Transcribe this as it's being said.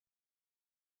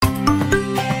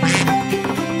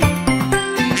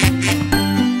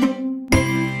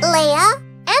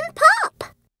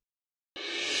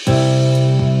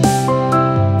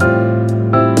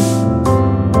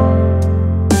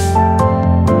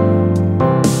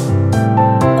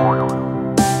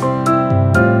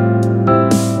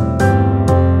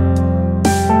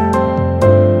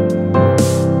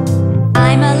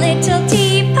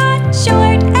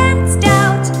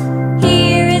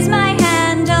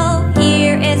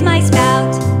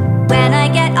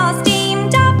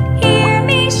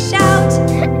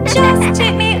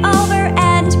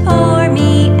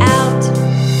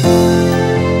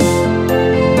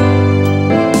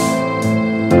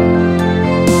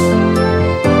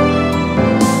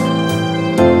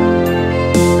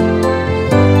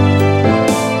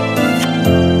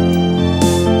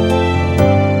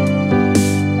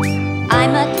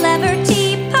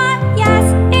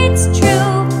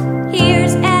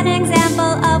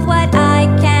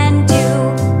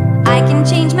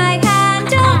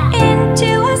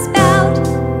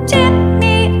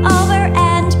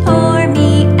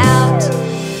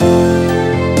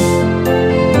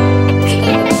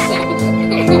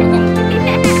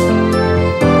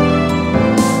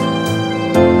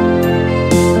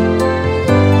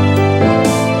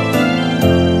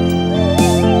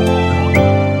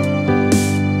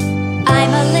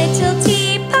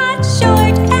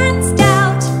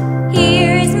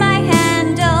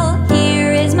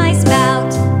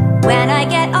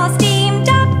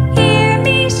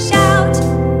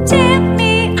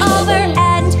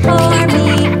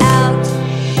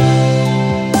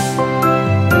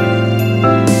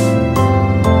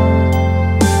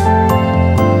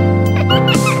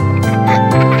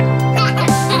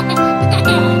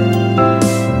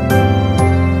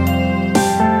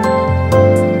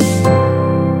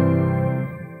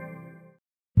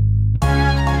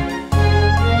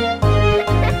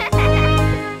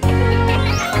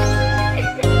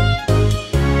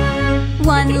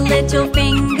little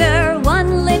finger,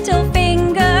 one little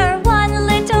finger, one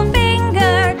little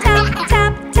finger. Tap,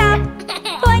 tap, tap.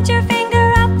 Point your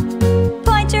finger up,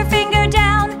 point your finger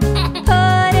down.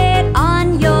 Put it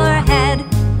on your head,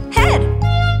 head.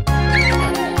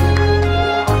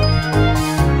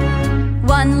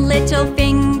 One little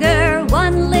finger,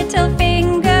 one little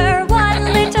finger,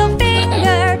 one little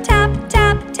finger. Tap,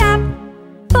 tap, tap.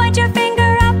 Point your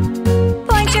finger up,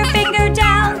 point your finger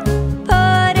down.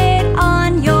 Put it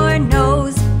on your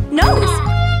nose, nose.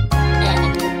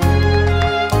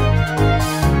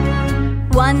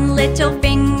 One little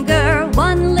finger,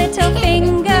 one little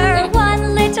finger,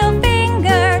 one little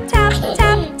finger. Tap,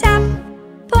 tap, tap.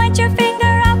 Point your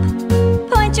finger up,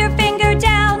 point your finger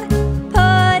down.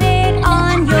 Put it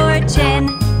on your chin,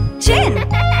 chin.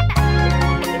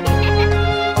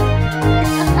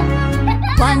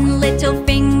 One little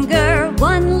finger,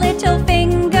 one little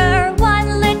finger,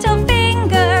 one little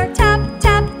finger. Tap,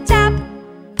 tap, tap.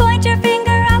 Point your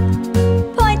finger up,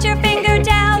 point your finger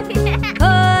down.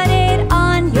 Put it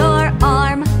on your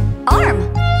arm, arm.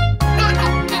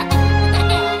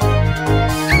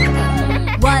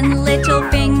 One little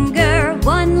finger,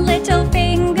 one little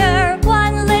finger,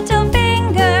 one little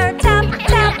finger. Tap,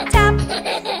 tap, tap.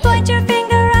 Point your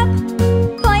finger up,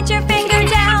 point your finger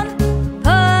down.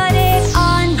 Put it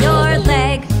on your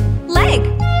leg, leg.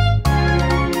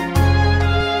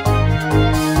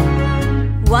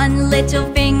 One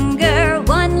little finger,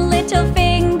 one little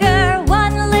finger,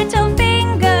 one little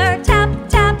finger. Tap,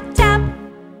 tap, tap.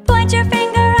 Point your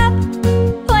finger up,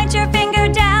 point your finger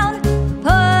down.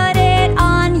 Put it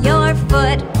on your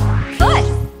foot, foot.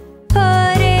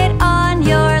 Put it on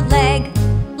your leg,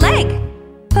 leg.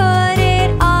 Put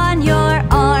it on your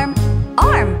arm,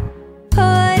 arm.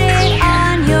 Put it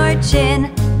on your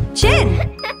chin, chin.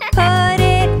 Put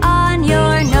it on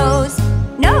your nose,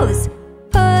 nose.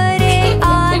 Put it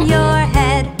on your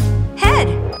head, head.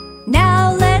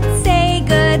 Now let's say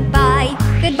goodbye,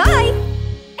 goodbye.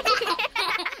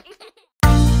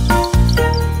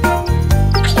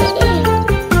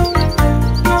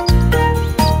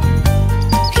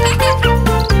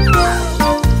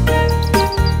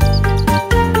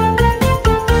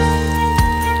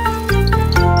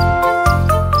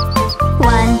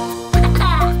 One,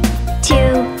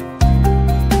 two,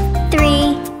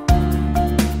 three,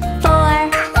 4,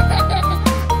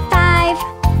 5,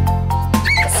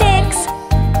 6,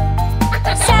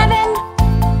 7,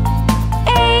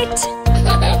 8,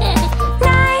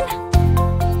 9,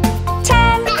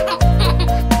 10.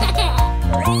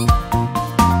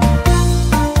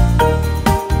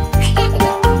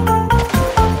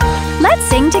 Let's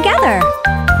sing together.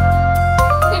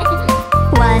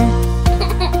 1,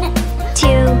 2,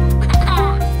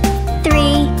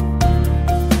 3,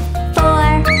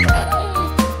 4,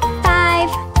 5,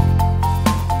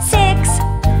 6,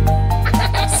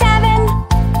 7,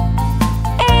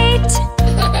 8,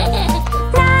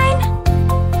 9,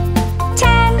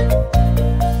 10.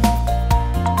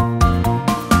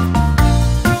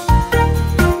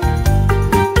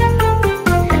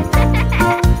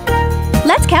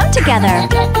 Let's count together.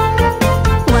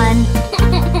 1,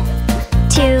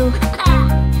 2,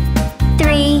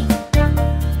 3,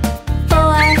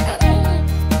 4,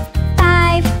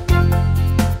 5,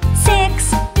 6,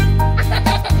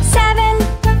 7,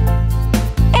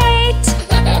 8,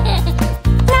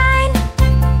 9,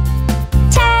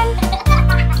 10.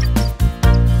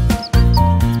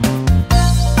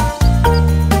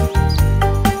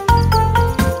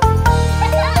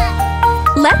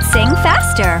 Let's sing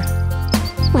faster.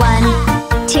 1,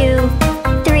 2,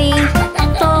 3,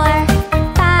 4,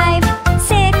 5,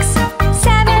 6,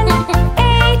 7,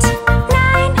 8,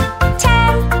 9,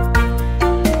 10.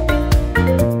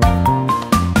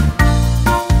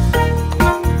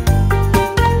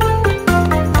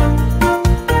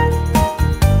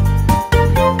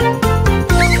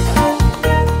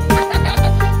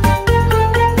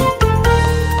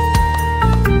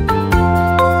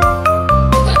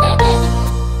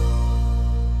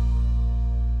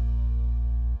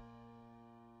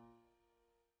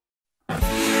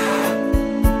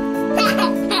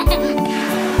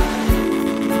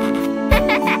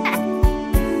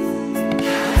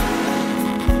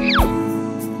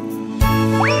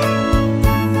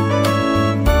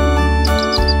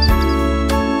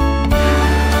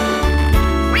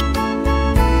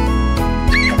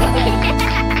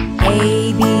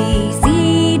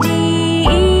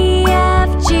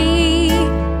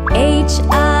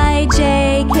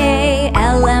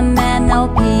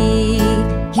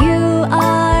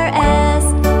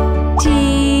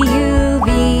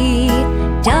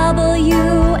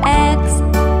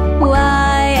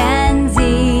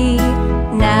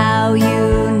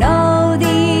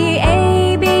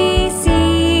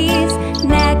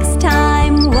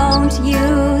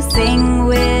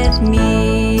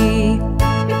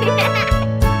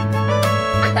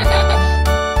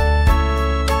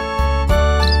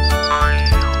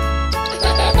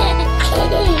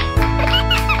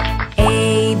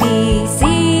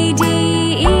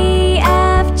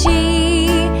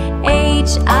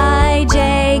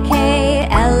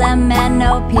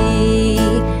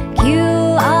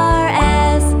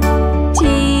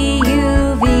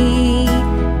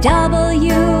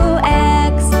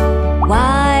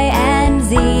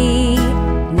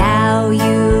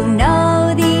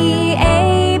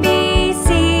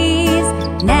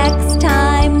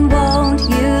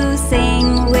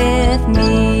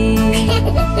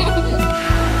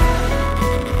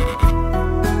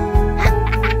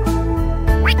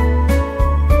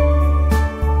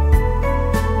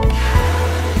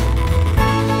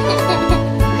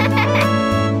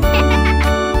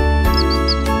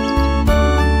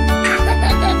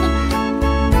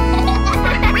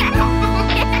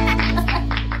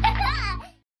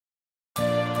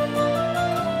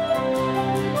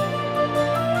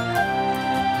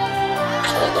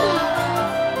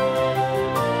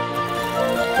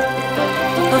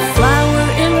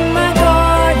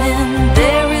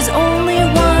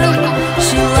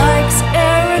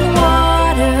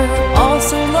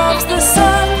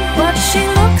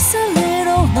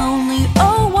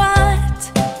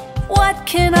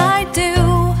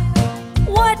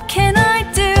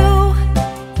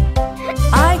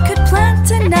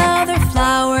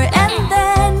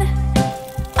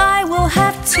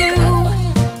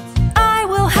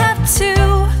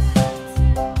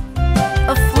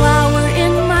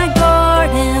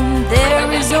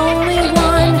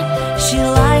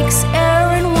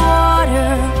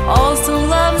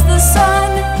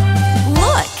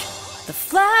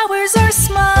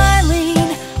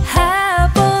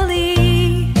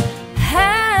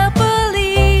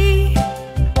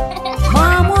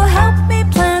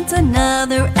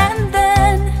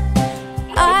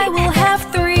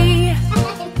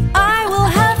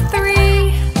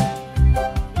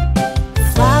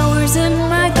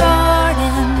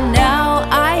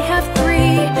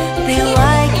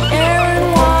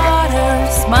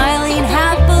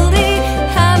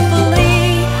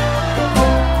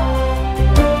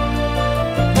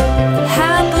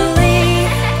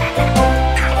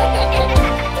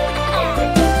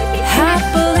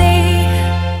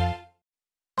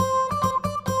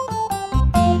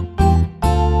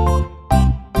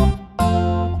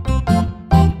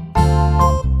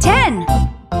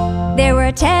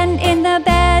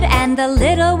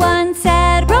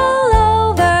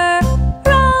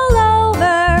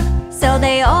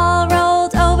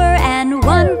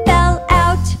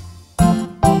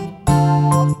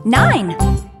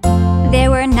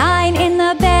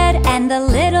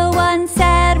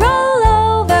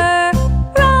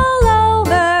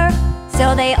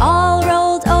 they all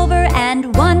rolled over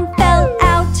and one fell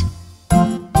out.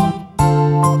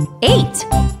 8.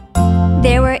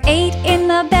 There were 8 in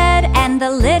the bed, and the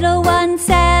little one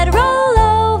said, "Roll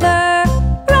over,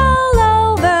 roll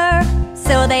over."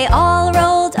 So they all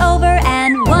rolled over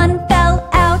and one fell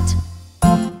out.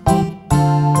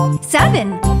 7.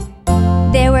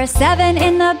 There were 7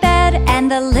 in the bed, and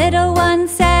the little one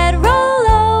said, "Roll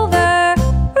over,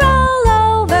 roll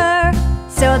over."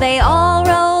 So they all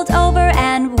rolled over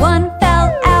and one fell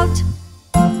out.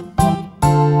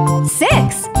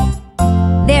 6.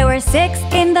 There were 6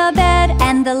 in the bed,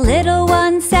 and the little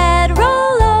one said,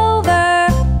 "Roll over,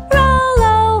 roll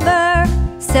over."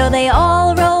 So they all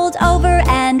rolled over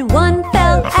and one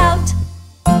fell out.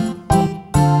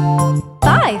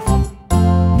 5.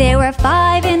 There were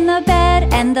 5 in the bed,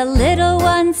 and the little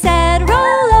one said,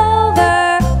 "Roll over,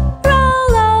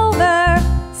 roll over."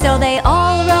 So they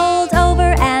all rolled over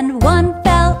and one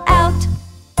fell out.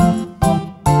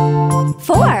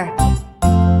 4.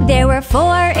 There were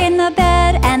 4 in the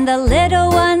bed, and the little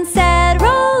one said,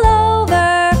 "Roll over,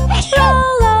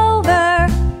 roll over."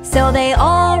 So they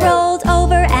all rolled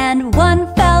over and one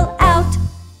fell out.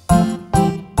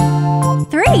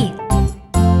 3.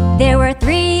 There were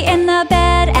 3 in the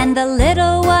bed, and the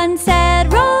little one said,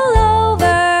 "Roll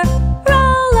over,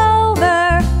 roll over."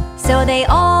 So they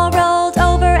all rolled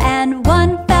over and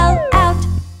one fell out.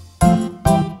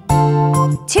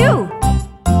 2.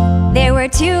 There were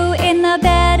 2 in the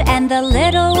bed, and the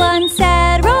little one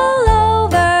said, "Roll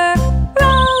over,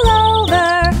 roll over."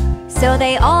 So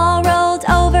they all rolled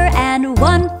over and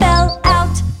one fell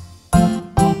out.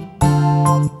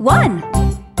 1.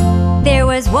 There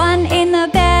was 1 in the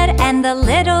bed, and the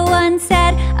little one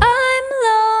said, "I'm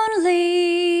lonely."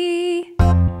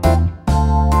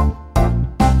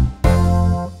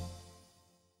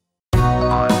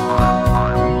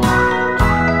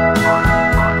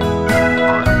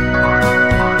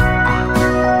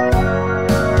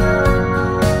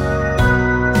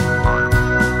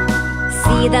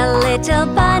 See the little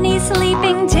bunny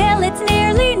sleeping till it's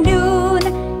nearly noon.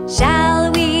 Shall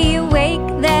we wake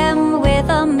them with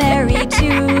a merry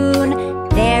tune?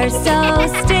 They're so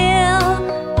still,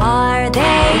 are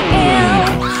they ill?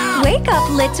 Wake up,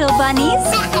 little bunnies.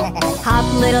 Hop,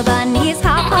 little bunnies,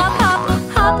 hop, hop, hop.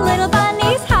 Hop, little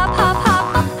bunnies, hop, hop, hop.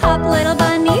 Hop, little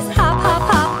bunnies, hop, hop,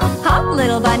 hop. Hop,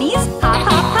 little bunnies, hop,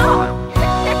 hop, hop.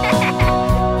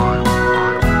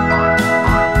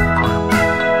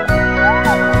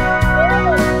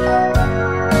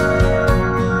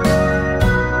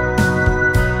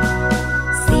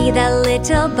 The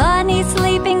little bunny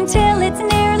sleeping till it's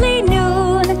nearly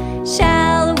noon.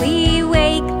 Shall we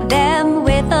wake them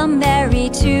with a merry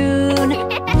tune?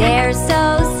 They're so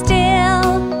still,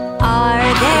 are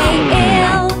they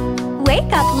ill?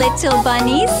 Wake up, little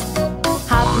bunnies.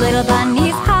 Hop, little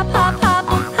bunnies, hop, hop, hop.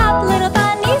 Hop, little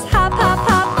bunnies, hop, hop,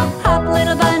 hop. Hop,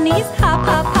 little bunnies, hop,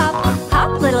 hop, hop.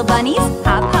 Hop, little bunnies,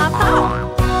 hop, hop, hop.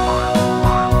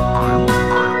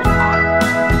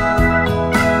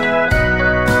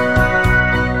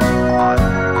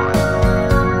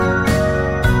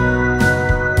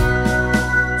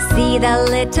 The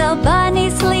little bunny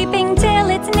sleeping till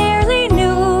it's nearly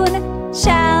noon.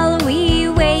 Shall we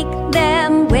wake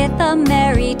them with a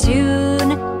merry tune?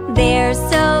 They're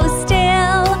so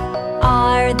still,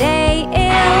 are they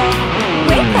ill?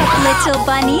 Wake up, little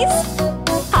bunnies.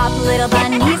 Hop, little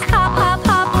bunnies, hop, hop,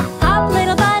 hop. Hop,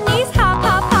 little bunnies, hop,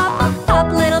 hop, hop. Hop,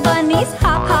 little bunnies,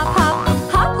 hop, hop, hop.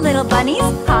 Hop, little bunnies,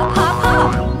 hop, hop,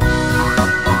 hop.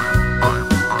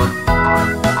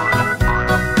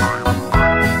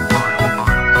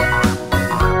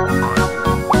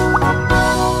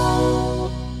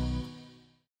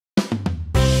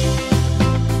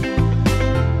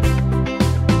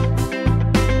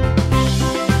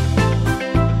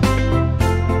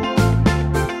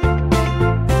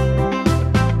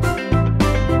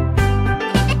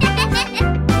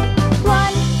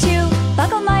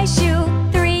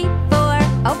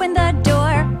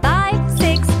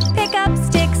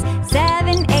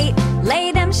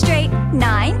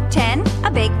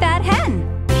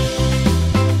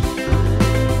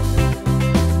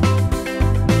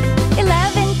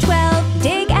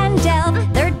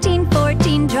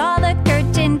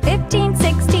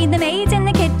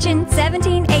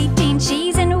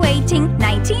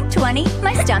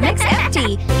 Stomach's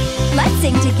empty. Let's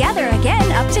sing together again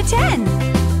up to 10.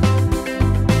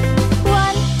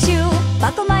 1, 2,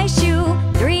 buckle my shoe.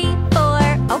 3,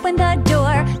 4, open the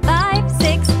door. 5,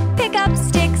 6, pick up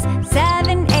sticks.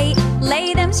 7, 8,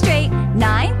 lay them straight.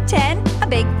 9, 10, a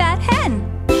big fat hen.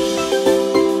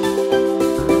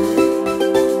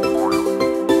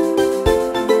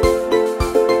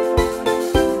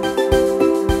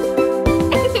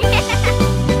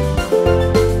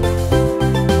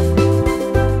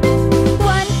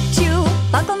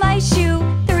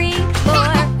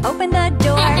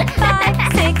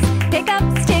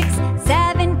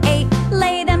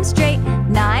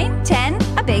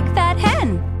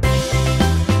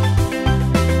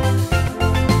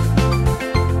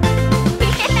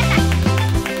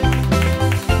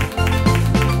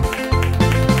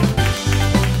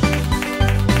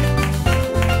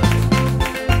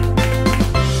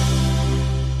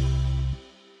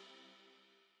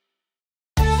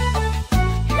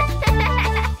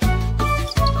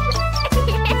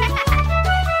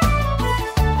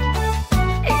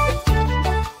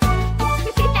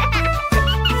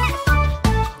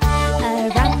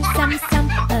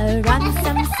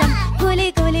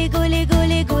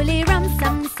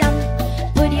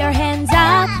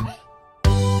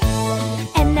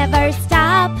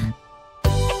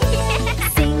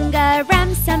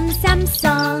 rum-sum-sum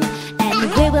song, and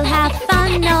we will have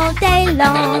fun all day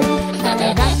long.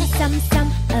 A rum-sum-sum,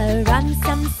 a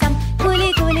rum-sum-sum,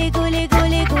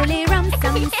 guli-guli-guli-guli-guli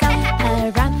rum-sum-sum.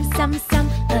 A rum-sum-sum,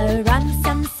 a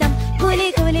rum-sum-sum,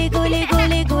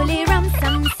 guli-guli-guli-guli-guli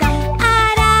rum-sum-sum.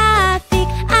 Arafik,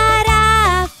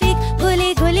 arafik,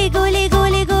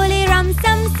 guli-guli-guli-guli-guli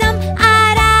rum-sum-sum.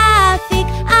 Arafik,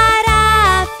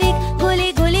 arafik,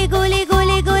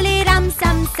 guli-guli-guli-guli-guli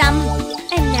rum-sum-sum.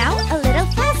 And now a little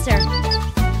faster.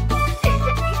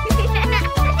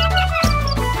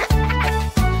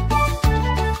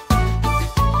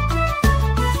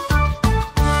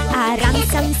 A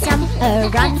rum-sum-sum, a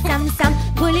rum-sum-sum,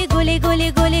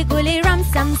 guli-guli-guli-guli-guli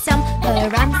rum-sum-sum. A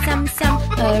rum-sum-sum,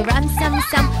 a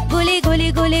rum-sum-sum,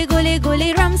 guli-guli-guli-guli-guli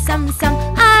rum-sum-sum.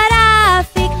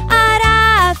 Arafik,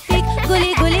 arafik,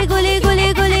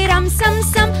 guli-guli-guli-guli-guli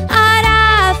rum-sum-sum.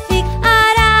 Arafik,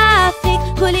 arafik,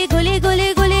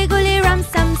 guli-guli-guli-guli-guli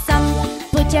rum-sum-sum.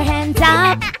 Put your hands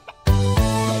up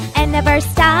and never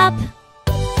stop.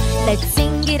 Let's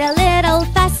sing it a little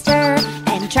faster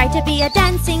and try to be a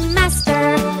dancing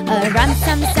master. A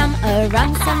rum-sum-sum, a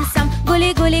rum-sum-sum,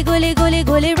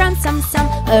 guli-guli-guli-guli-guli rum-sum-sum.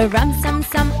 A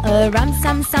rum-sum-sum, a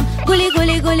rum-sum-sum,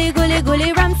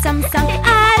 guli-guli-guli-guli-guli rum-sum-sum.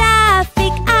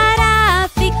 Arafik,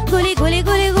 arafik,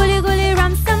 guli-guli-guli-guli-guli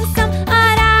rum-sum-sum.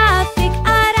 Arafik,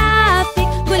 arafik,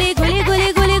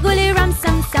 guli-guli-guli-guli-guli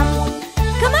rum-sum-sum.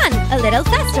 Come on, a little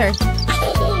faster.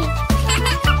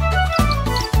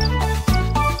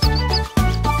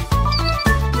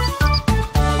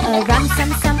 A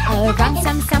rum-sum-sum, a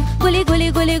rum-sum-sum,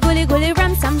 guli-guli-guli-guli-guli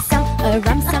rum-sum-sum. A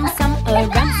rum-sum-sum, a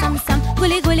rum-sum-sum,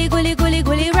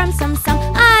 guli-guli-guli-guli-guli rum-sum-sum.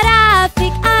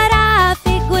 Arafik,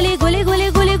 arafik,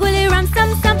 guli-guli-guli-guli-guli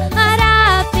rum-sum-sum.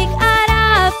 Arafik,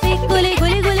 arafik,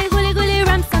 guli-guli-guli-guli-guli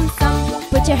rum-sum-sum.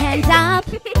 Put your hands up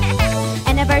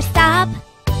and never stop.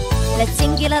 Let's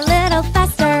sing it a little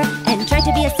faster and try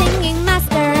to be a singing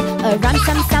master. A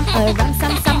rum-sum-sum, a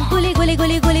rum-sum-sum,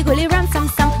 guli-guli-guli-guli-guli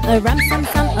rum-sum-sum. A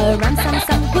rum-sum-sum, a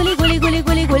rum-sum-sum,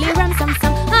 guli-guli-guli-guli-guli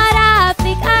rum-sum-sum.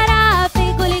 Arafik,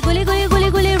 arafik,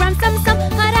 guli-guli-guli-guli-guli rum-sum-sum.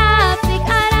 Arafik,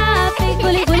 arafik,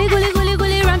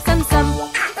 guli-guli-guli-guli-guli rum-sum-sum.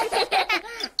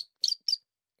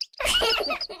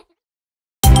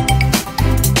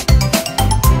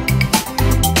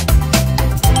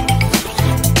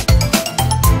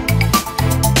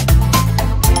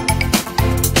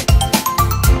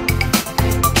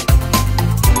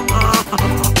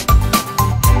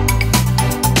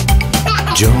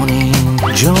 Johnny,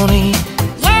 Johnny,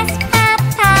 Yes,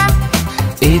 Papa.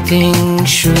 eating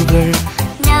sugar,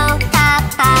 No,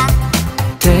 Papa.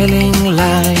 telling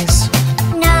lies.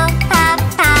 No,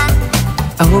 Papa.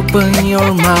 Open your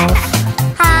mouth.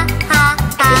 Ha, ha,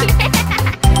 ha.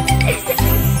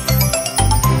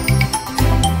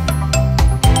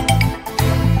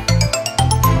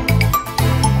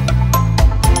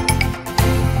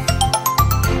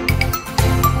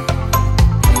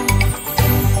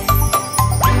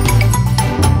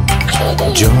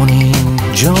 Johnny,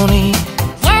 Johnny,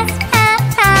 Yes,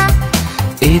 Papa.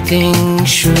 eating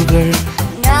sugar,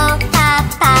 No,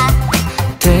 Papa.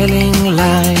 telling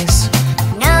lies.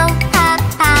 No,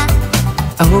 Papa.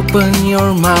 Open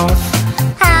your mouth.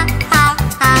 Ha, ha,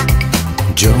 ha.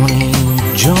 Johnny,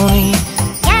 Johnny,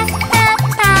 Yes,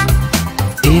 Papa.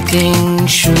 eating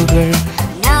sugar,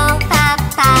 No,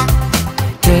 Papa.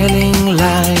 telling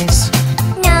lies.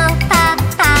 No,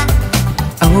 Papa.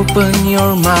 Open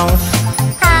your mouth.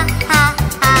 Ha, ha,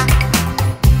 ha.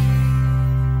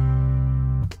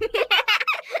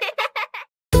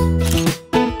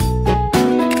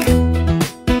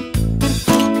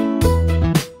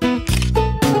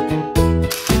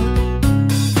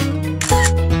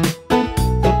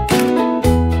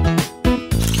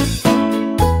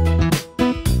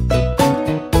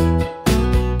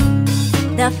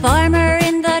 The farmer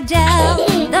in the dell,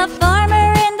 the farmer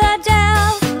in the dell.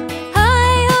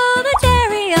 Hi-ho, the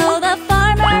dairy-o, the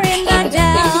farmer in the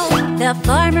dell. The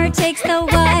farmer takes the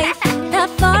wife, the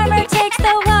farmer takes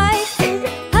the wife.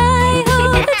 Hi-ho,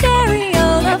 the dairy-o,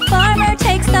 the farmer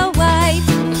takes the wife.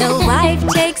 The wife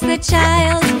takes the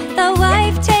child, the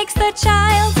wife takes the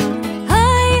child.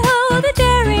 Hi-ho, the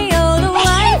dairy-o, the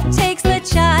wife takes the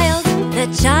child. The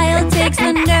child takes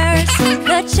the nurse,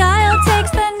 the child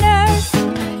takes the nurse.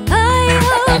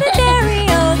 Hi-ho, the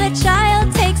dairy-o, the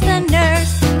child takes the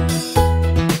nurse.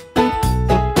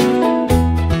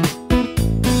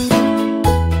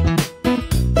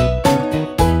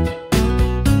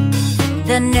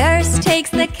 The nurse takes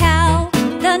the cow,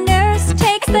 the nurse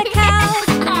takes the cow.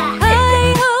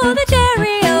 Hi-ho, the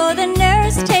dairy-o, the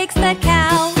nurse takes the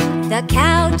cow. The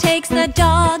cow takes the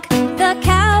dog, the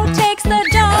cow takes the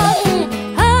dog.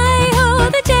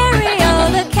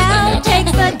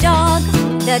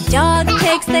 The dog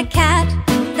takes the cat.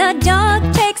 The dog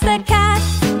takes the cat.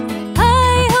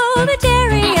 Hi-ho, the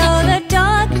dairy-o, the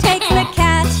dog takes the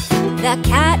cat. The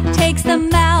cat takes the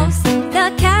mouse.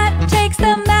 The cat takes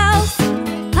the mouse.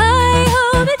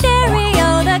 Hi-ho, the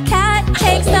dairy-o, the cat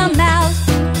takes the mouse.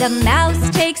 The mouse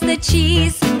takes the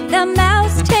cheese. The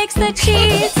mouse takes the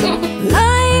cheese.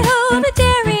 Hi-ho, the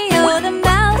dairy-o, the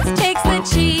mouse takes the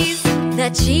cheese. The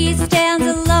cheese stands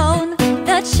alone.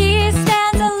 The cheese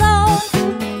stands alone.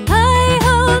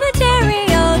 Hi-ho, the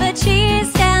dairy-o, the cheese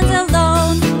stands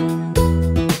alone.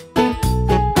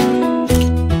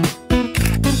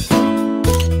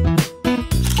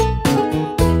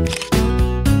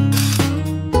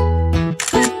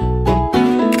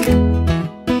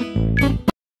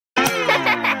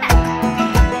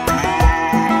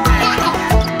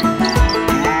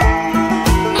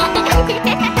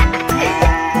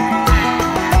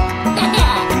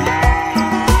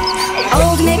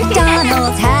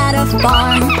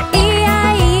 Farm,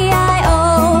 E-I-E-I-O.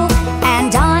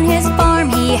 And on his farm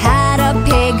he had a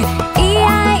pig,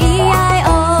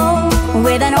 E-I-E-I-O.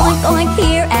 With an oink oink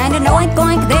here and an oink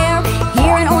oink there.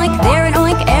 Here an oink, there an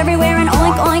oink, everywhere an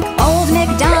oink oink. Old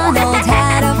MacDonald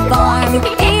had a farm,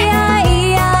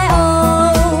 E-I-E-I-O.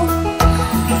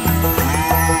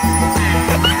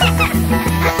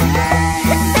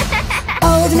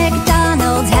 Old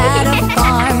MacDonald had a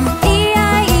farm,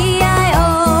 E-I-E-I-O.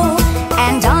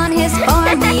 And on his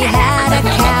farm he had a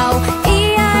cow,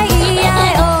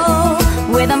 E-I-E-I-O.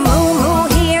 With a moo-moo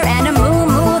here and a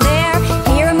moo-moo there.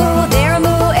 Here a moo, there a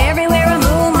moo, everywhere a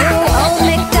moo-moo. Old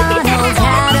MacDonald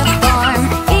had a farm,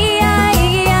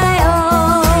 E-I-E-I-O.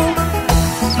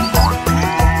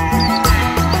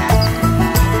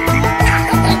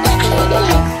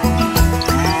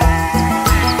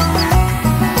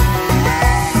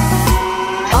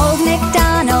 Old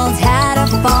MacDonald had a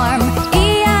farm,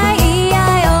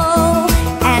 E-I-E-I-O.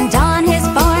 And on his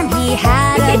farm he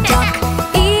had a duck,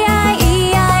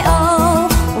 E-I-E-I-O.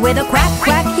 With a quack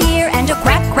quack here and a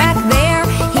quack quack there.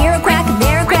 Here a quack,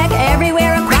 there a quack,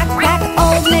 everywhere a quack quack.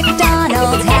 Old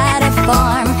MacDonald had a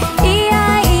farm,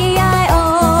 E-I-E-I-O.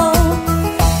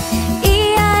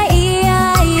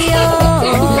 E-I-E-I-O.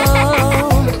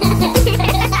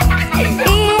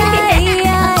 E-I-E-I-O.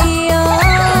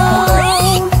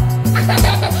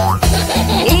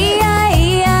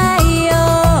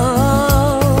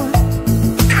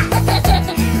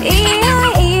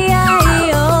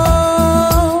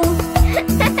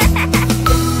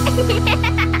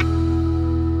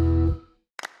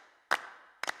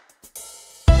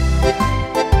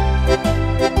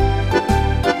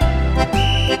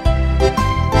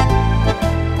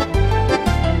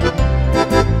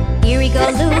 Here we go,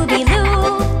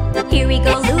 Looby-Loo. Here we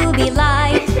go,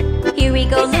 Looby-Light. Here we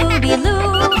go,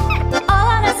 Looby-Loo. All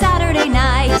on a Saturday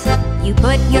night. You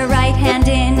put your right hand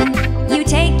in. You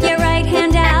take your right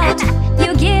hand out.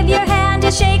 You give your hand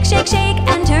a shake, shake, shake,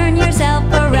 and turn yourself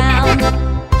around.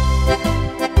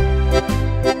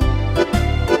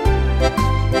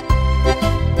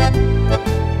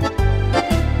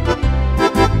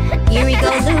 Here we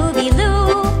go,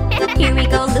 Looby-Loo. Here we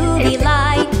go,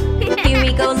 Looby-Light. Here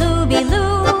we go,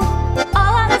 Looby-Loo.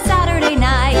 All on a Saturday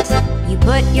night. You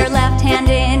put your left hand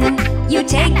in. You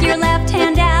take your left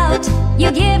hand out.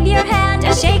 You give your hand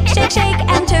a shake, shake, shake,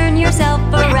 and turn yourself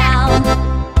around.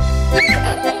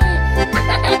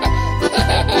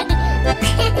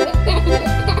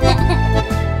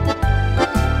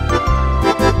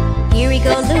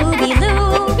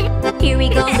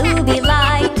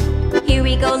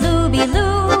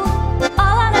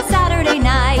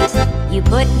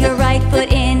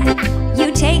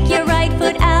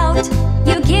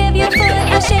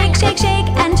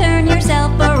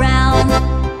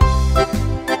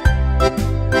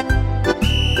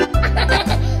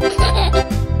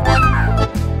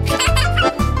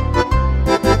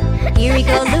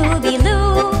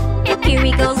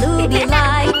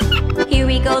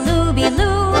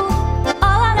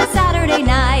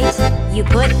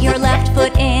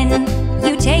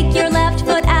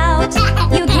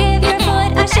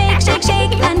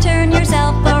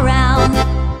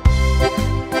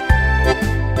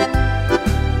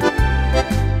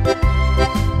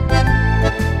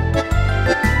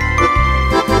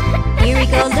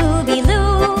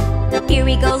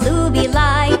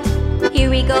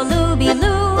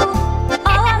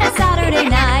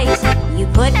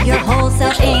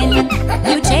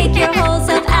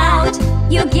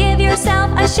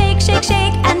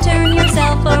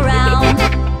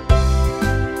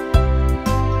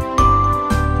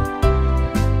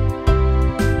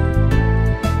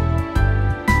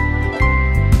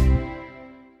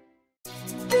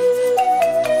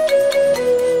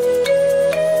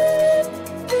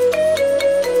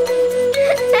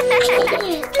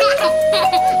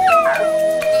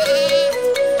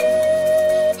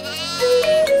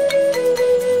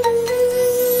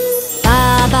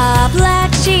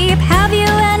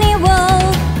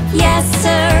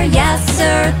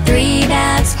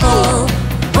 bags full.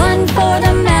 One for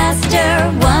the master,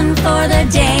 one for the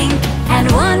dame, and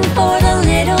one for the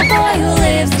little boy who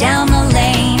lives down the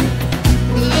lane.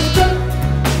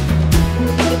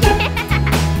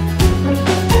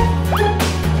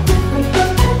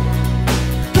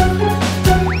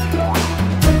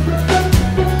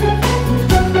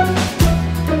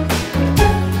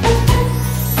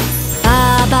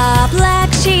 Baba Black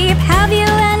Sheep, have you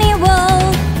any wool?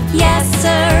 Yes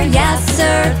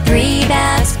sir, 3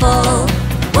 bags full.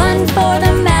 One for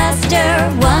the master,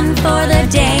 one for the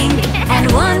dame, and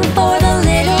one for the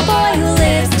little boy who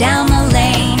lives down the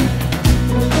lane.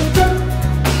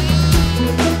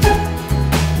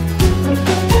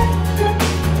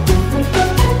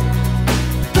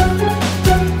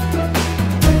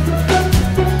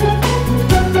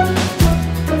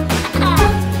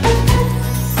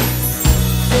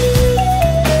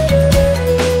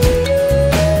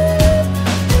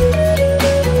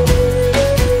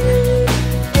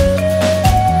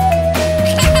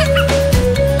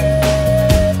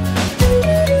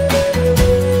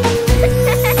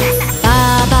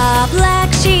 Baba Black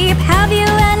Sheep, have you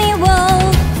any wool?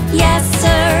 Yes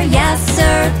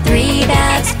sir, 3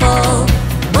 bags full.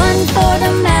 One for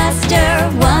the master,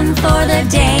 one for the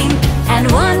dame, and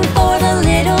one for the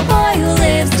little boy who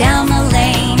lives down the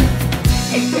lane.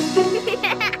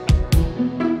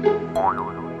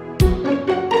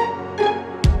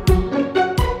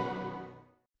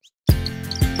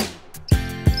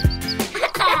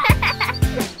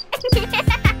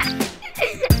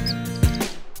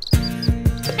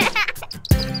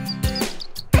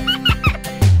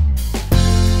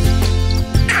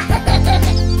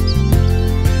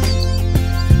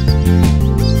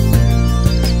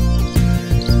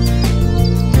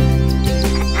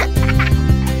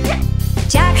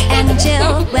 Jack and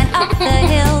Jill went up the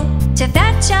hill to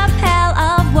fetch a pail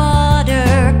of water.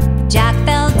 Jack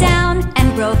fell down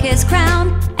and broke his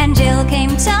crown, and Jill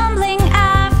came tumbling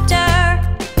after.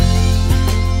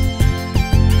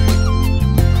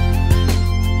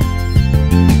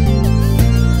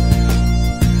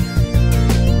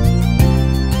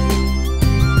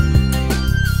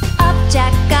 Up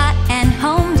Jack got and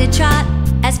home did trot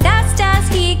as fast as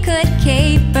he could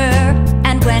caper,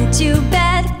 and went to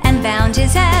bed and bound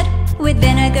his head with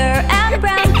vinegar and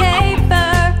brown paper.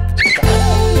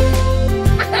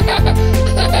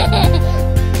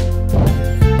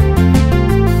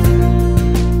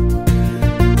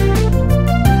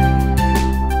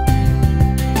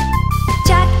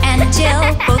 Jack and Jill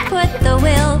both put the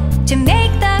will to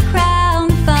make the crown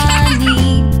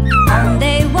funny. On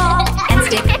they walk and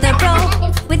stick the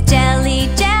rope with jelly,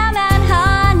 jam, and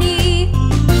honey.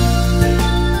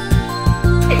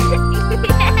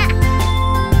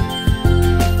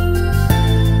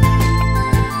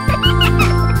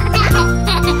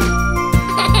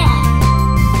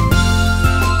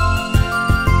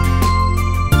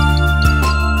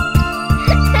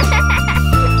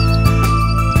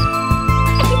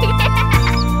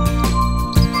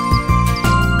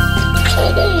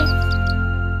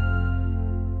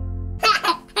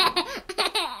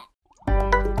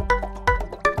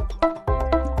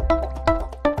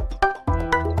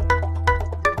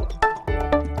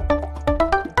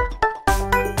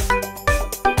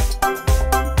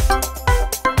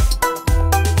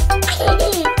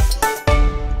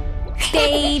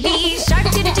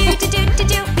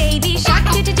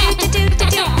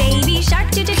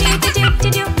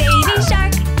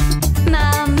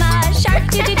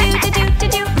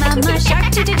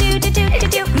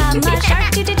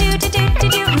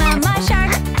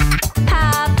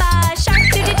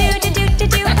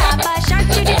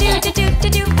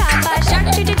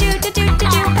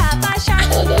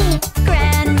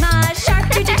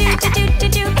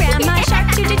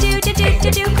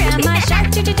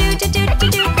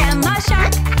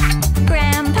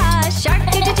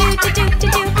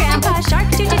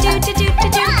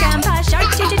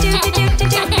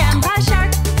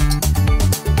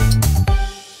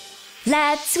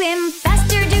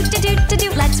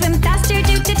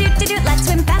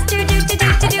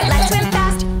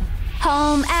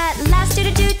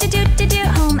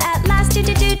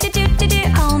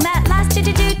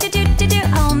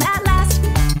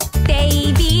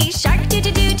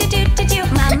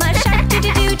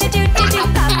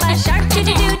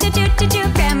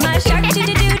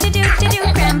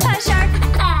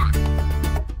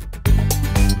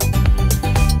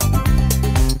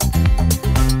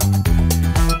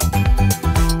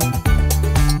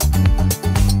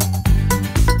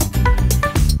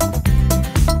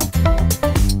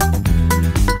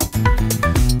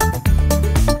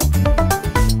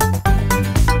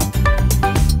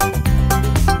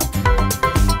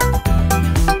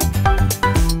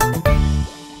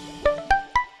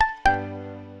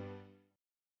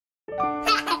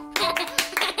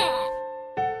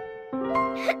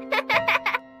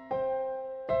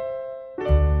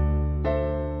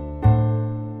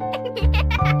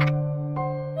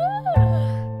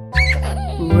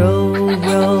 Row,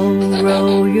 row,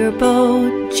 row your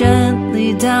boat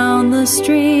gently down the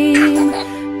stream.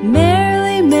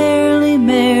 Merrily, merrily,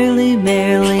 merrily,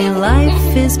 merrily,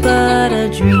 life is but a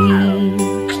dream.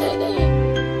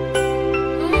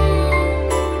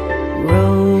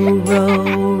 Row,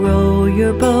 row, row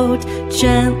your boat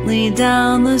gently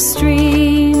down the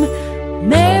stream.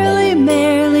 Merrily,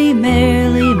 merrily,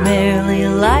 merrily, merrily,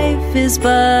 life is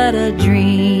but a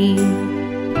dream.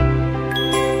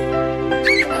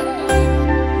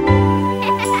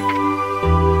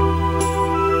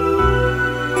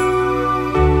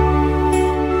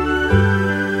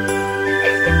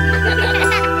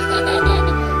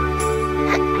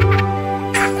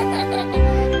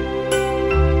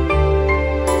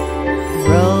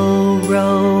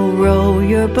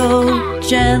 Your boat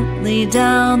gently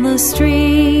down the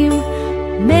stream.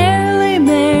 Merrily,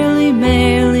 merrily,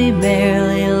 merrily,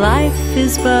 merrily, life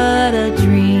is but a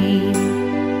dream.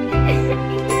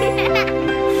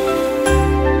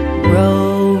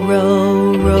 Row,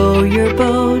 row, row your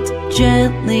boat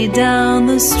gently down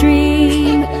the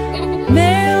stream.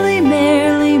 Merrily,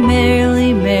 merrily,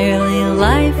 merrily, merrily,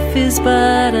 life is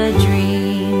but a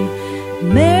dream.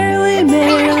 Merrily,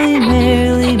 merrily,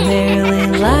 merrily, merrily,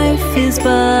 life is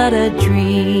but a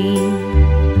dream.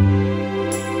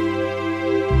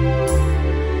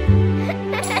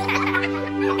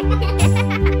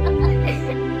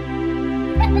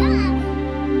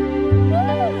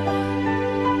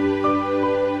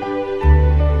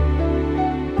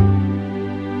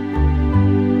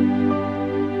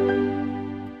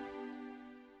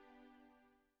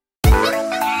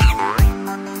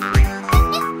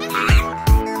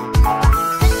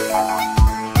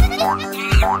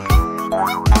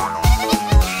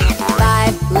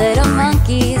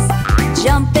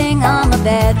 Jumping on the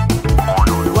bed.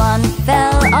 One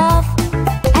fell off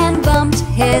and bumped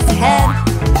his head.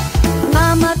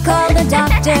 Mama called the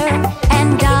doctor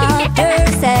and doctor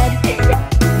said,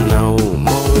 No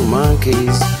more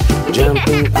monkeys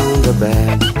jumping on the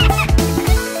bed.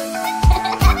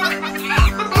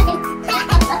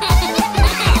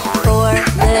 Four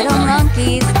little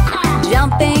monkeys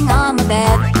jumping on the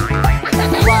bed.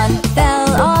 One fell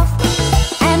off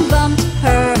and bumped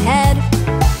her head.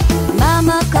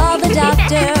 Mama called the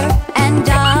doctor and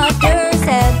doctor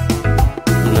said,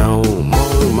 No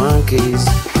more monkeys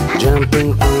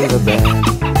jumping on the bed.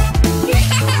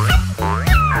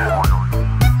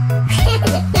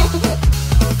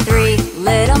 Three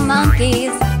little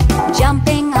monkeys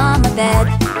jumping on the bed.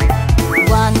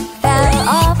 One fell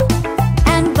off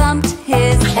and bumped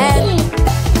his head.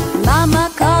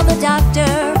 Mama called the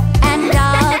doctor and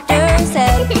doctor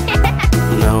said,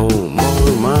 No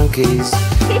more monkeys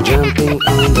jumping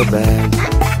on the bed.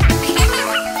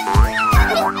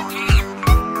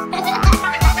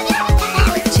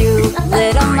 Two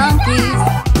little monkeys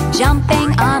jumping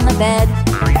on the bed.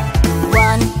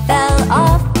 One fell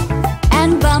off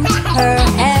and bumped her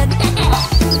head.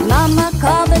 Mama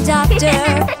called the doctor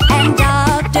and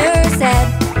doctor said,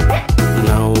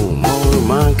 No more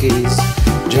monkeys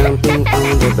jumping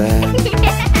on the bed.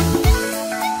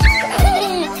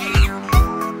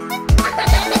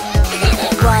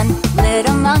 One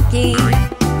little monkey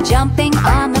jumping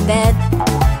on the bed.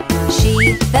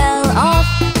 She fell off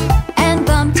and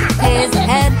bumped his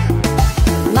head.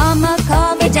 Mama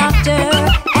called the doctor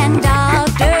and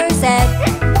doctor said,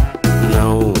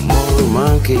 No more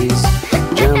monkeys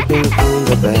jumping on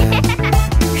the bed.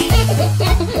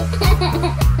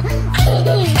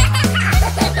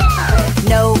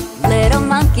 No little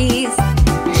monkeys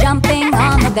jumping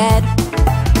on the bed.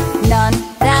 None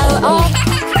fell off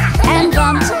and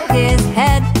bumped his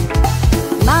head.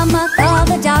 Mama called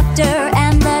the doctor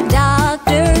and the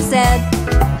doctor said,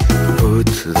 Put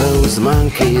those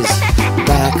monkeys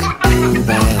back in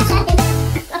bed.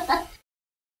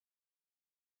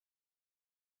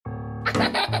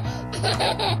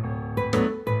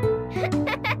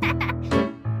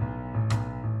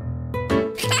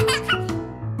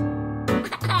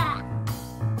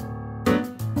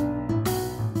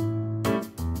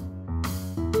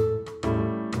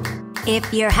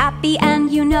 If you're happy and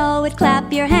you know it,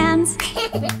 clap your hands.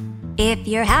 If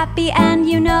you're happy and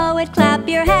you know it, clap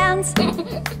your hands.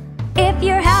 If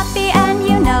you're happy and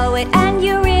you know it and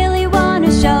you really want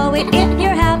to show it, if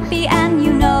you're happy and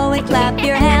you know it, clap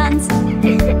your hands.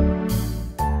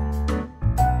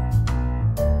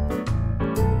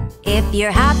 If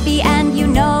you're happy and you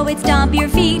know it, stomp your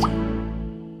feet.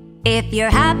 If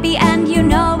you're happy and you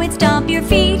know it, stomp your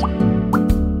feet.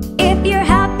 If you're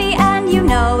happy and you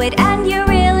know it and you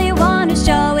really want to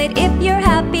show it, if you're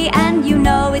happy and you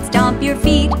know it, stomp your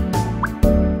feet.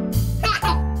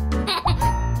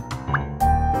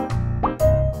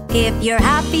 If you're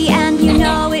happy and you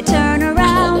know it, turn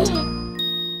around.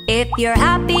 If you're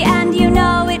happy and you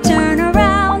know it, turn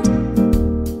around.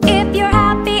 If you're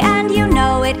happy and you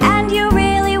know it and you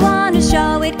really want to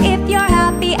show it, if you're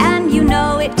happy and you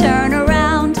know it, turn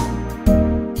around.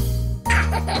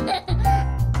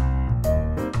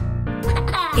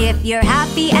 If you're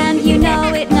happy and you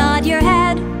know it, nod your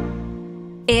head.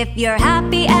 If you're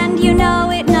happy and you know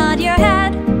it, nod your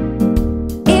head.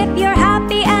 If you're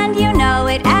happy and you know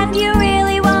it and you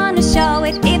really want to show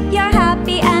it, if you're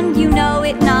happy and you know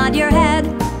it, nod your head.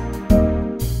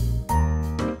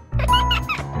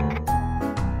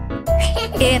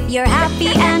 If you're happy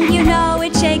and you know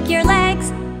it, shake your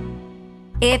legs.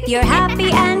 If you're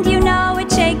happy and you know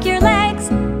it, shake your legs.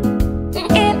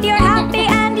 If you're happy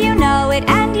and you know it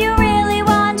and you really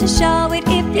want to show it,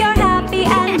 if you're happy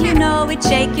and you know it,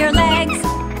 shake your legs.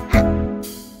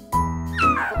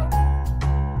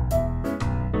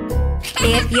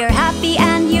 If you're happy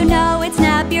and you know it,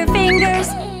 snap your fingers.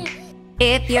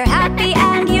 If you're happy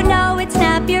and you know it,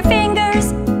 snap your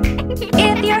fingers.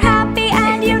 If you're happy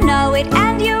and you know it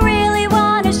and you really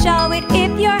want to show it,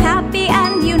 if you're happy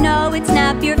and you know it,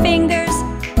 snap your fingers.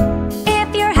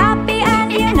 If you're happy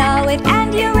and you know it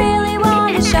and you really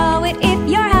want to show it, if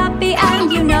you're happy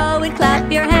and you know it,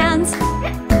 clap your hands.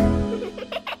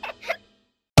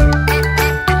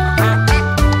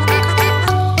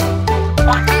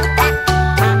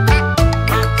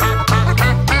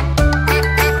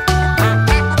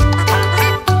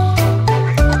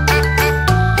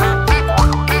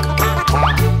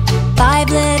 Five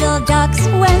little ducks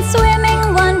went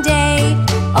swimming one day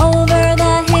over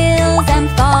the hills and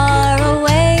far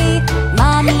away.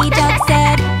 Mommy duck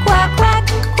said quack, quack,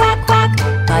 quack, quack,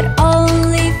 but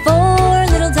only 4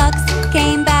 little ducks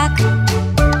came back.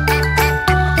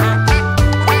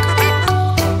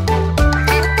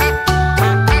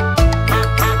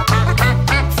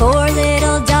 Four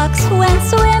little ducks went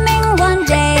swimming one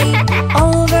day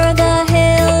over the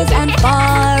hills and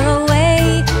far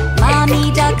away.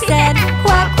 Mommy duck said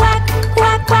quack, quack,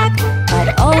 quack, quack,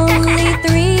 but only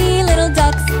 3 little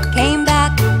ducks came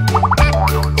back.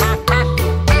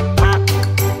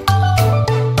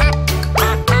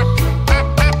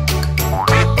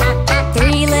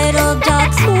 Three little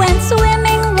ducks went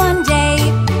swimming one day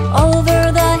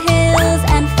over the hills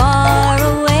and far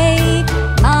away.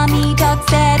 Mommy duck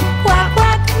said quack,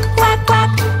 quack, quack, quack,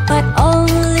 but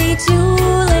only 2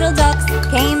 little ducks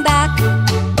came back.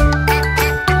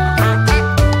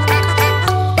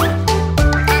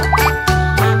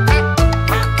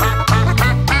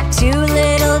 Two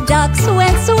little ducks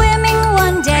went swimming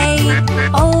one day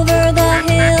over the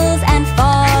hills and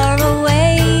far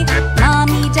away.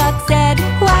 Mommy duck said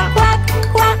quack, quack,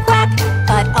 quack, quack,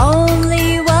 but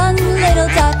only 1 little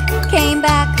duck came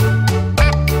back.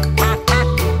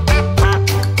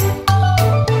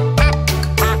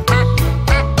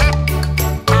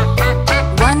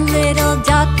 One little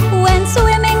duck went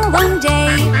swimming one day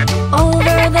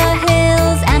over the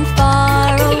hills and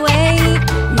far away.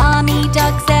 Mommy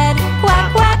duck said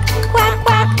quack, quack, quack,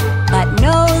 quack, but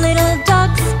no little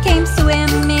ducks came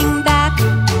swimming back.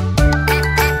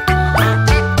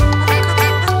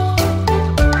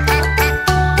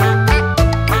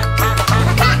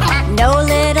 No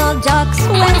little ducks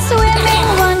went swimming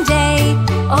one day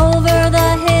over the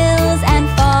hills and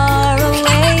far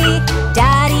away.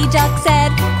 Daddy duck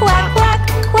said quack, quack,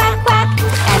 quack, quack,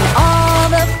 and all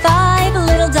the 5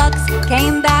 little ducks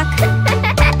came back.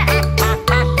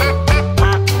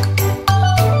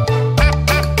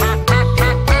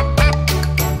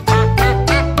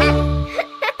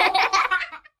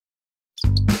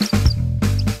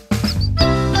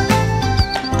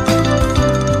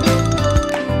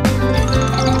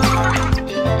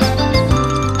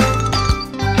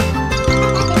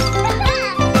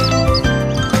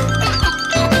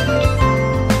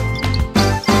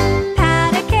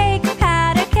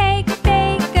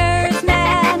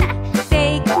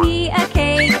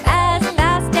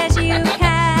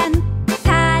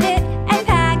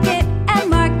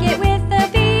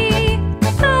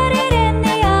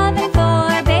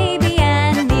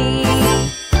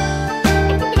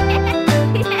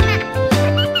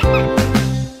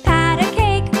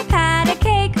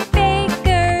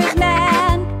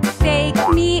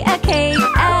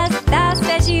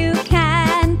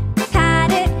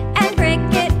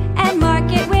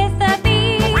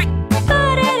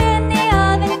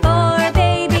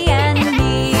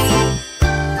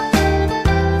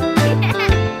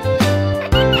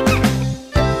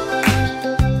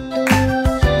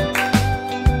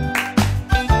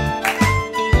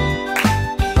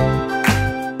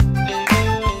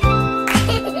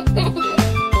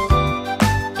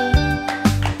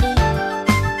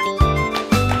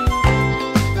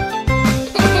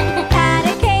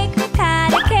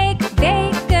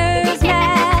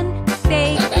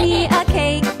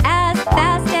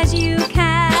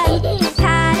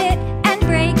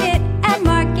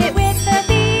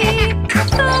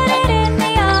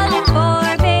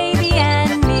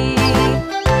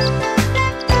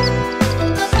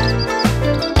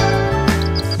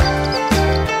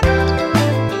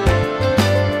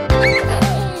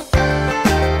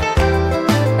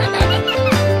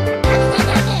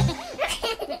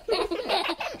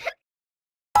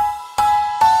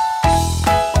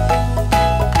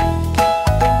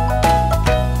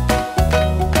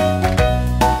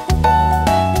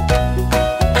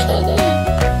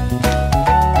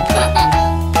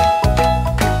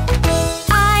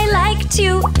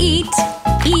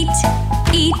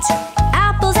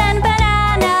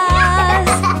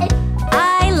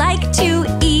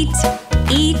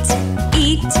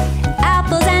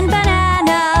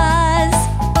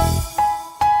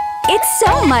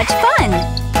 much fun!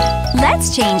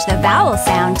 Let's change the vowel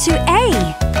sound to A.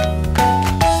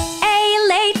 A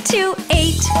late to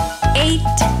 8, 8,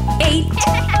 8.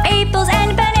 Apples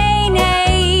and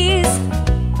bananas.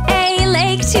 A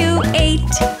lake to 8,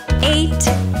 8,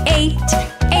 8.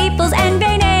 Apples and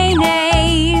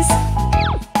bananas.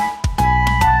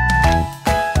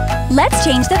 Let's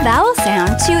change the vowel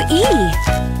sound to E.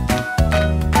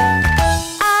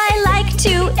 I like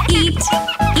to eat,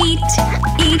 eat,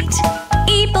 eat.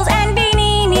 Apples and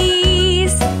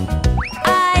bananas.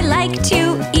 I like to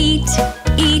eat,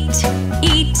 eat,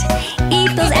 eat.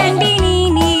 Apples and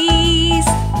bananas.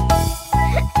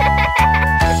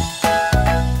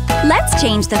 Let's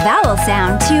change the vowel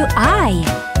sound to I.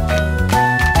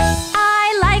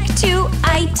 I like to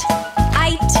eat,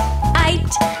 eat,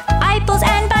 eat. Apples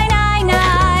and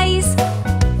bananas.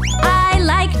 I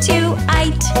like to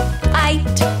eat,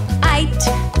 eat, eat.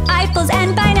 Apples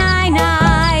and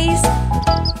bananas.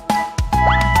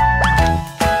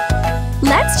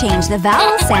 Let's change the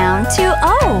vowel sound to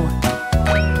O.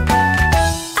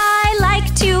 I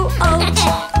like to oat,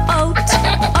 oat,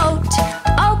 oat.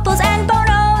 Opals and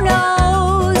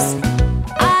bananas.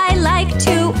 I like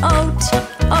to oat,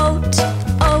 oat,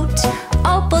 oat.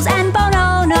 Opals and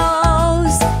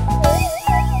bananas.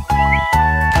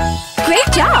 Great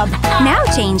job! Now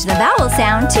change the vowel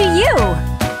sound to U.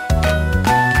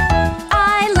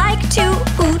 I like to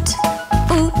oot,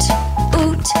 oot,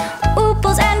 oot.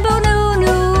 Ooples and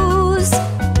bananas.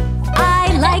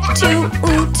 I like to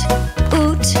oot,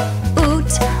 oot,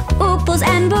 oot. Ooples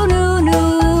and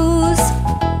bananas.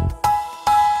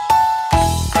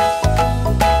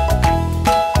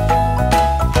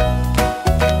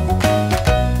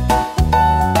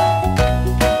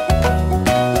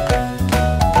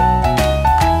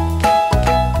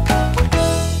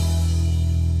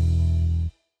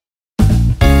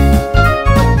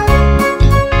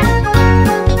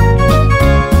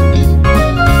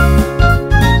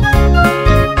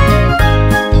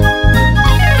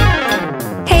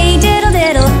 Hey diddle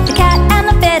diddle, the cat and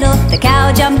the fiddle, the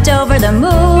cow jumped over the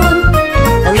moon.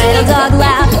 The little dog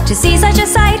laughed to see such a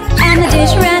sight, and the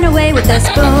dish ran away with the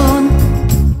spoon.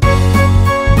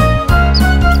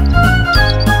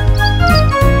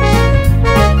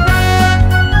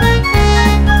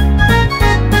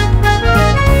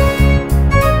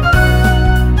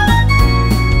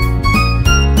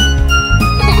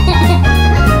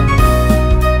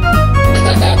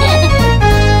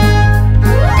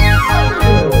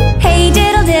 Hey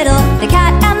diddle diddle, the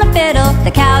cat and the fiddle,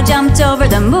 the cow jumped over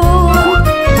the moon.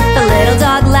 The little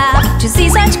dog laughed to see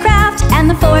such craft, and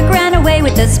the fork ran away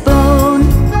with the spoon.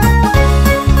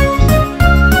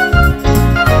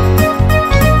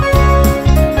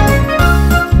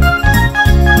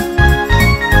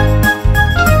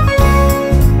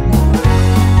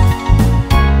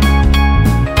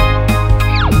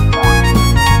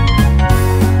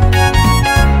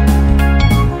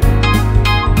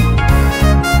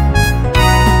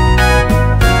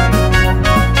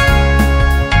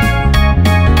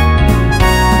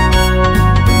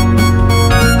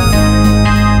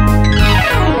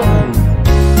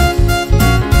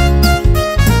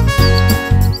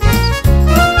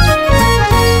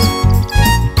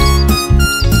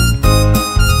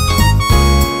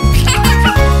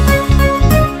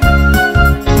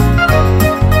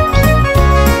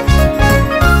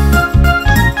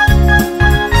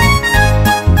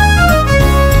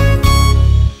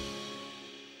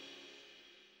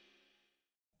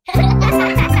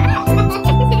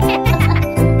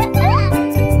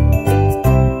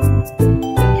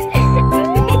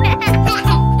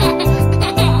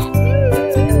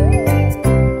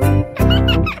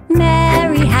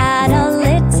 Mary had a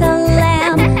little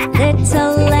lamb,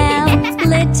 little lamb,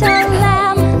 little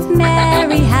lamb.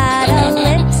 Mary had a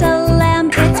little lamb,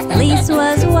 its fleece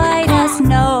was white as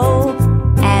snow.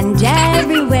 And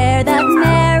everywhere that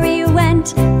Mary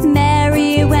went,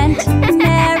 Mary went,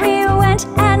 Mary went.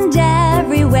 And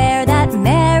everywhere that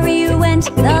Mary went,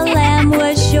 the lamb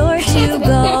was sure to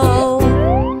go.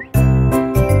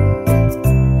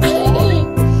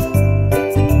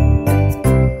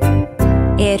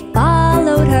 It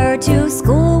followed her to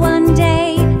school one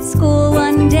day, school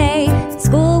one day,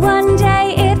 school one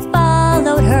day. It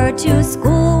followed her to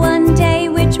school one day,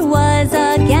 which was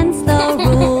against the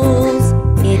rules.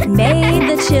 It made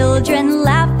the children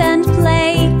laugh and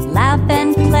play, laugh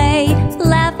and play,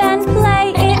 laugh and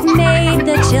play. It made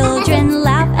the children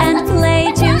laugh and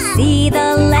play to see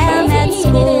the lamb at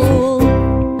school.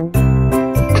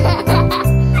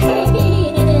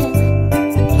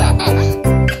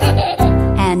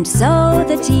 And so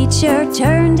the teacher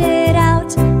turned it out,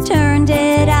 turned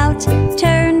it out,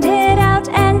 turned it out,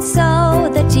 and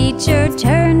teacher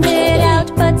turned it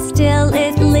out, but still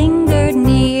it lingered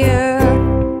near.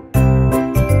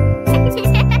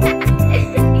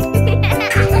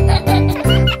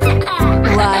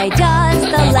 Why does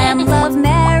the lamb love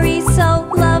Mary so,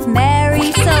 love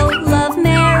Mary so, love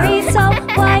Mary so?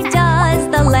 Why does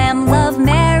the lamb love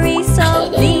Mary so?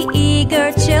 The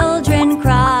eager children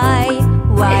cry.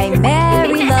 Why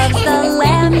Mary loves the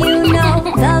lamb, you know,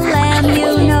 the lamb,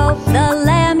 you know, the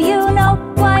lamb, you know.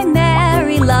 Why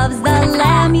Mary loves the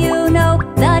lamb, you know,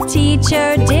 the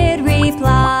teacher did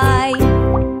reply.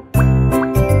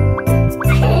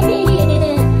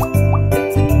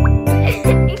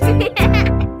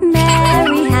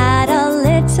 Mary had a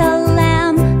little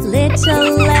lamb,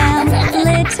 little lamb,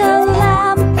 little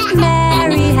lamb.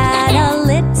 Mary had a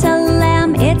little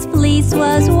lamb, its fleece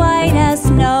was white as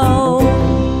snow.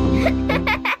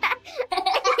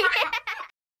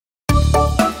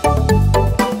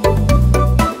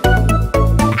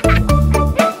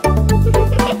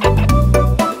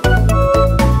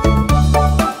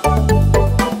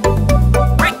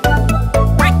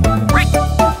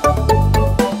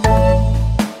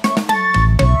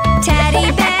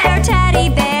 Teddy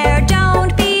bear,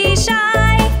 don't be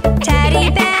shy. Teddy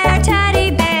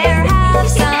bear, have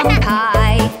some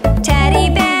pie. Teddy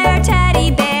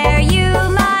bear, you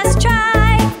must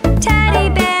try. Teddy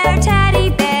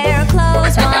bear,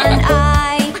 close one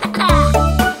eye.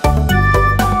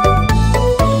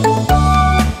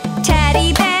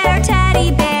 Teddy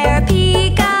bear,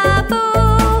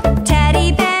 peek-a-boo.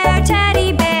 Teddy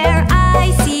bear,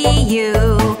 I see you.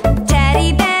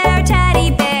 Teddy bear,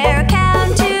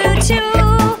 count to two.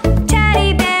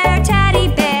 Teddy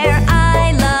bear,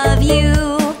 I love you.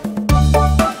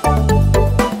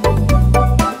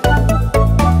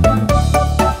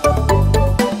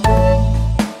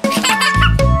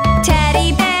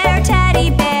 Teddy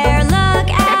bear, look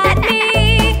at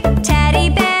me. Teddy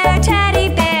bear,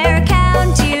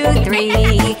 count to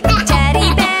three. Teddy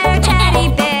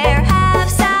bear, have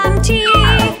some tea.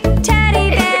 Teddy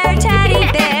bear,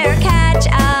 catch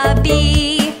a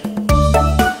bee.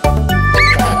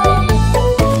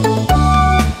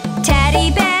 Teddy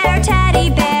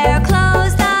bear,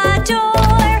 close the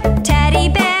door. Teddy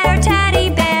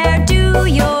bear, do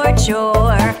your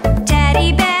chore.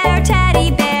 Teddy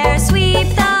bear, sweep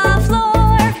the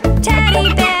floor. Teddy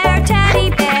bear,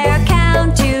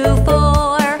 count to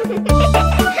four.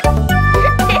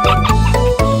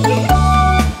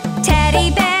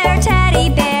 Teddy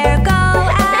bear, go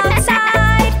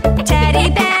outside. Teddy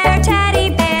bear,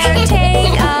 take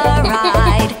a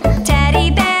ride. Teddy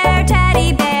bear,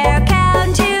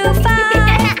 count to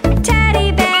five.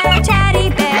 Teddy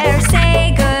bear,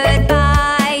 say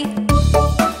goodbye.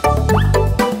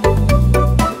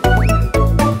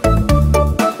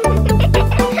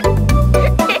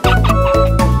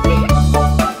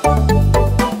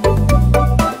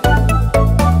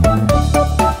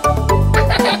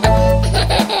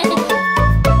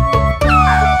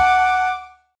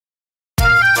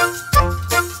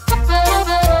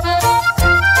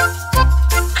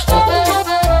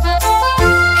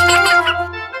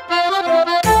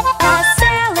 A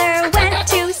sailor went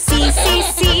to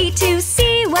sea to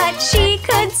see what she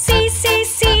could see.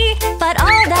 But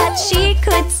all that she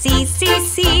could see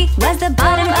was the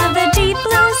bottom of the deep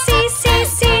blue sea.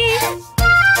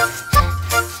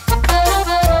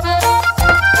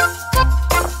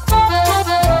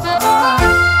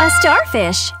 A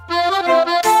starfish. A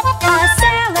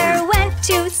sailor went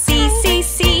to sea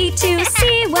to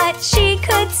see what she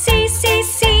could see.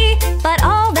 But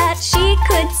all that she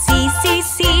could see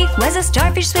was a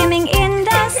starfish swimming in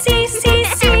the sea.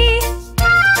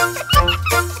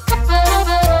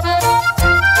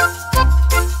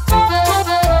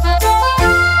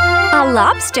 A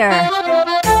lobster.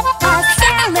 A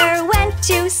sailor went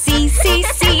to sea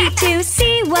to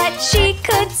see what she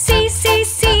could see.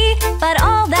 But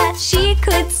all that she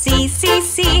could see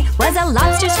was a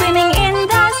lobster swimming in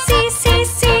the sea.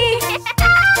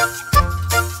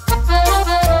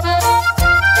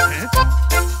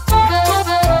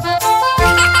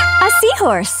 A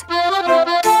seahorse.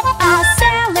 A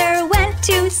sailor went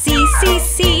to sea to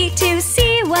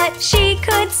see what she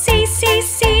could see.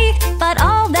 But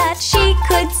all that she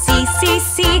could see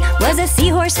was a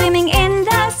seahorse swimming in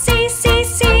the sea.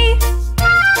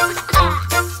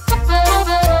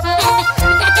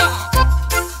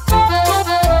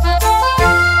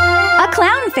 A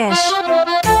clownfish.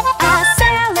 A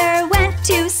sailor went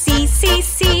to sea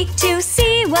to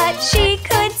see what she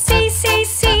could see.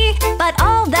 But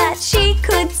all that she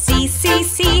could see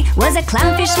was a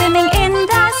clownfish swimming in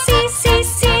the sea.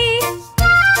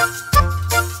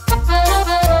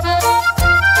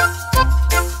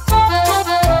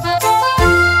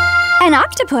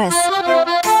 octopus.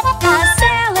 A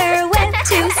sailor went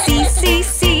to sea, sea,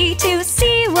 sea to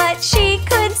see what she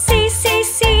could see, see,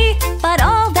 see. But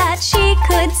all that she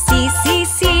could see, see,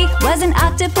 see was an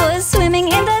octopus swimming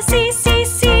in the sea, sea,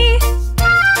 sea.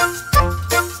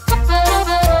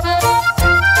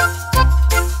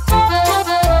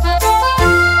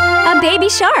 A baby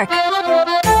shark.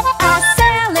 A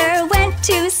sailor went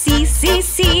to sea, sea,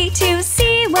 sea to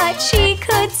see what she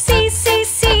could see, see,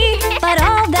 see. But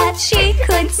all that she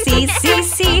could see, see,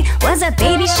 see was a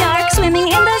baby shark swimming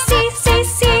in the sea, sea,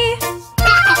 sea.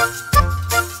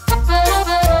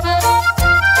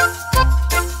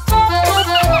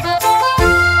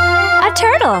 A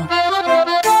turtle.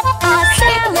 A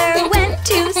sailor went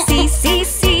to sea, sea,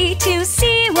 sea to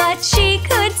see what she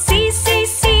could see, see,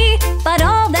 see. But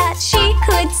all that she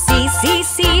could see, see,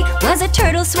 see was a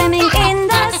turtle swimming in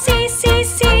the sea, sea,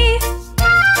 sea.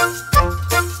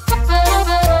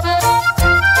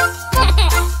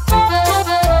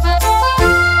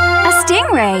 A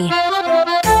stingray.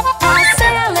 A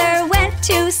sailor went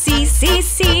to sea, sea,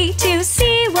 sea to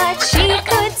see what she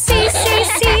could see, see,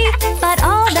 see. But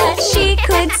all that she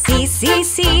could see, see,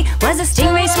 see was a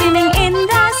stingray swimming in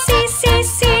the sea, sea,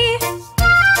 sea.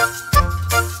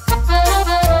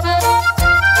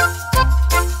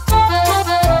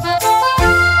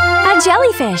 A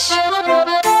jellyfish.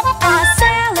 A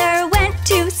sailor went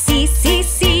to sea, sea,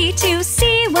 sea to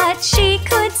see what she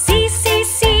could see, see,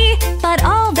 see. But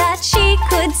all that she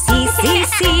could see, see,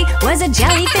 see was a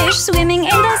jellyfish swimming in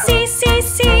the sea, sea,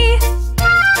 sea.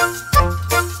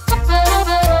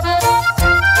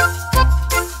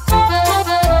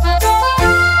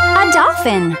 A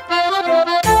dolphin.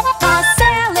 A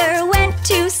sailor went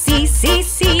to sea, sea,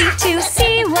 sea to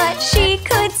see what she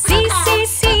could see, see,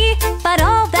 see. But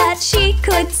all that she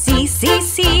could see, see,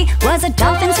 see was a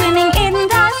dolphin swimming in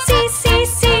the sea, sea,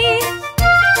 sea.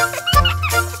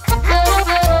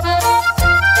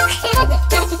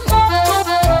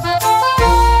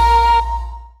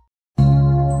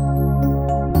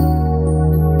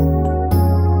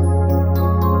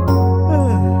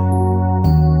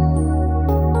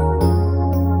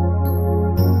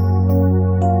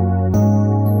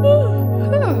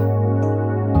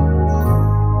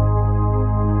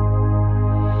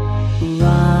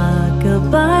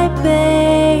 Rock-a-bye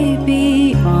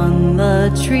baby on the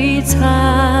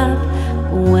treetop.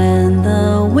 When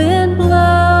the wind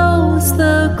blows,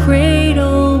 the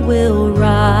cradle will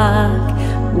rock.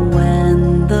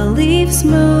 When the leaves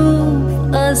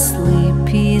move, asleep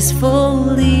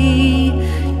peacefully,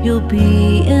 you'll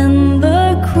be in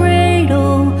the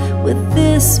cradle with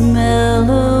this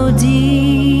melody.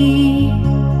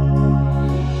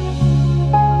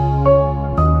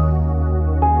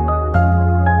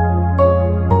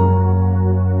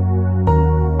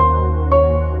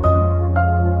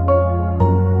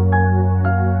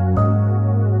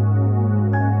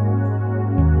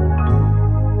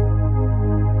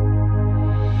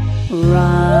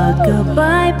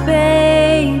 Rock-a-bye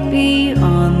baby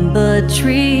on the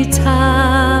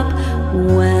treetop.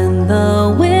 When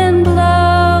the wind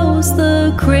blows,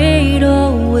 the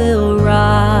cradle will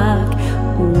rock.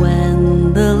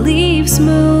 When the leaves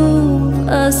move,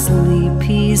 asleep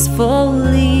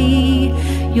peacefully,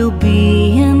 you'll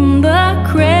be in the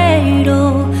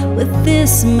cradle with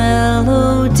this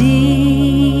melody.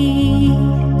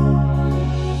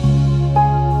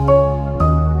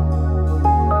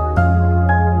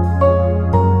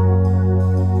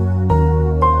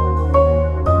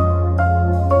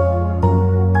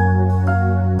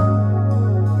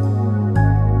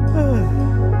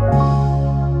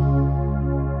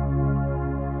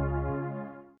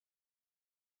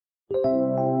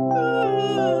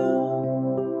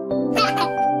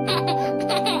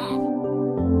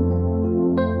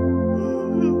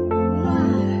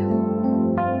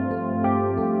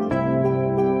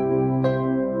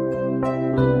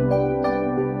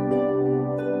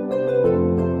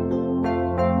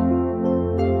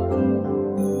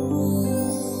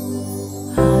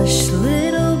 Hush,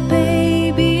 little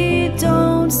baby,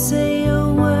 don't say a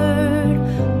word.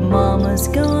 Mama's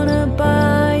gonna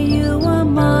buy you a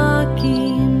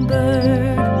mockingbird.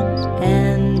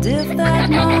 And if that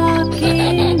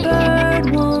mockingbird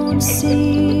won't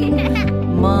sing,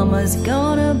 Mama's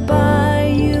gonna buy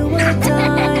you a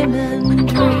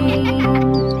diamond ring.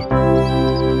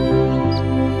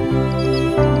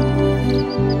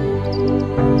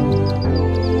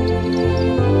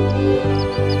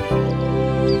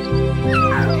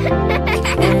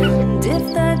 And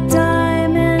if that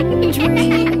diamond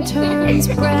ring turns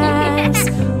brass,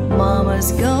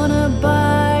 Mama's gonna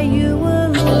buy you a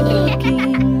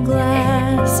looking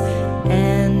glass.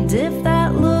 And if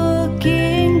that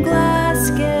looking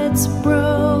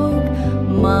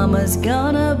Mama's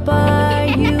gonna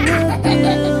buy you a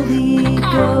billy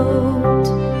goat.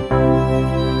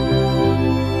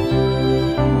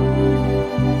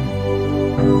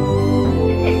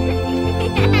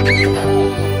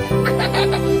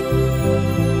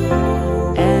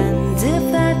 And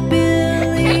if that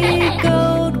billy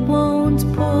goat won't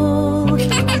pull,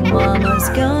 Mama's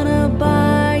gonna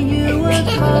buy you a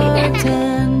cart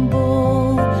and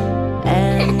bull.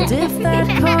 And if that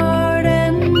cart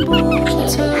and bull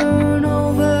turn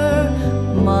over,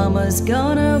 Mama's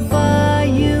gonna buy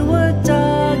you a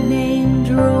dog named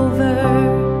Rover.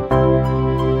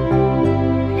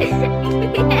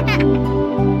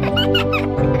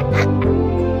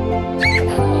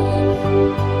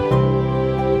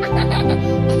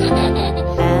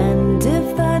 And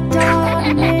if that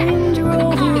dog named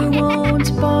Rover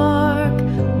won't bark,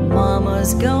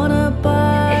 Mama's gonna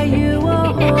buy you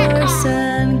a horse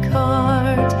and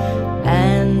cart.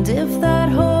 And if that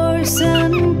horse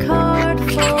and cart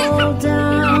fall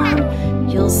down,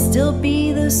 you'll still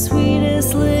be the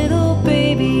sweetest little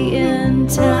baby in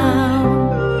town.